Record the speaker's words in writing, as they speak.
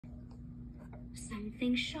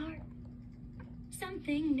Something sharp,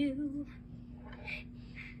 something new.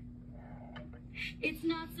 It's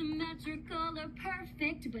not symmetrical or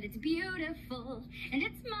perfect, but it's beautiful and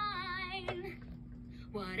it's mine.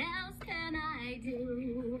 What else can I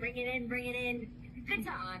do? Bring it in, bring it in. Good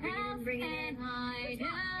talk. Bring it in, bring it in. Bring it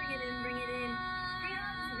in, bring it in.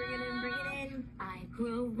 Bring it in, bring it in. I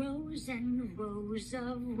grow rows and rows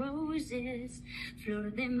of roses, fleur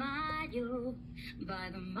de mayo by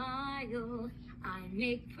the mile. I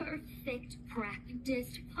make perfect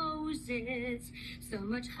practiced poses, so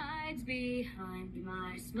much hides behind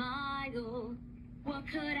my smile. What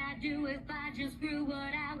could I do if I just grew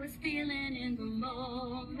what I was feeling in the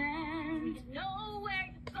moment? Know where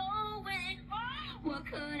you're going. What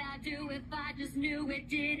could I do if I just knew it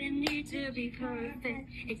didn't need to be perfect?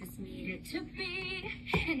 It just needed to be,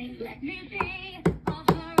 and it let me be. A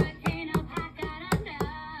hurricane of hot cotton,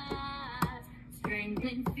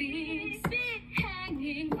 strangling feet,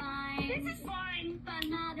 hanging vines. This is fine. But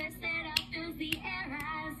mother said I fill the air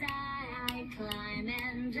as I climb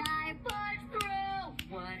and I push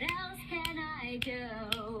through. What else can I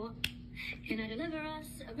do? Can I deliver us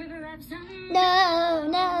a river of sun? No,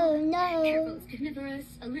 no, no. Careful, it's carnivorous,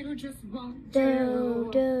 a little just won't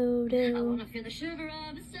do. I wanna feel the shiver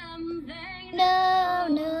of something. No,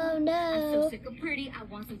 no, I'm so no. sick of pretty, I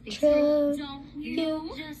want something True. true. Don't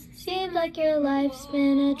You just seem like your life's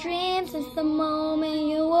been a dream since the moment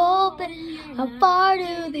you open. How far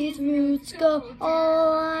do these roots go?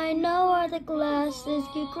 All I know are the glasses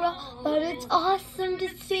you grow. But it's awesome to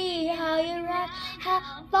see how you rise.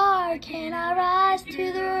 How far can I rise?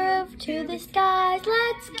 To the roof, to the skies.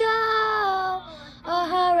 Let's go. A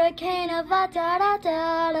hurricane of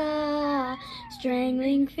da-da-da-da.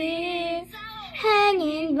 Strangling fear,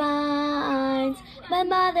 hanging vines. My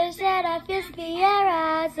mother said I feel the air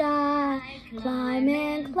as I climb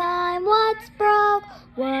and climb. What's broke?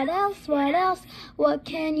 What else? What else? What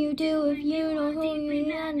can you do if you know who you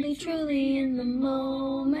can be truly in the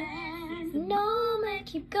moment? No man,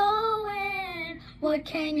 keep going. What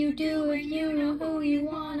can you do if you know who you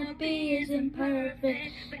wanna be isn't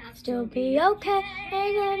perfect? Still be okay,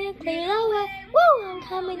 ain't gonna clear away. Woo! I'm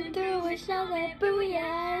coming through with something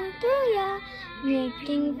booyah, booyah.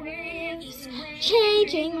 Making waves,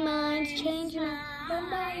 changing minds, changing minds. The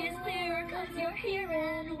mind is clearer 'cause you're here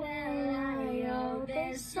and well. I owe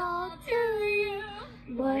this song to you.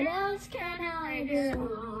 What else can I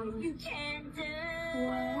do?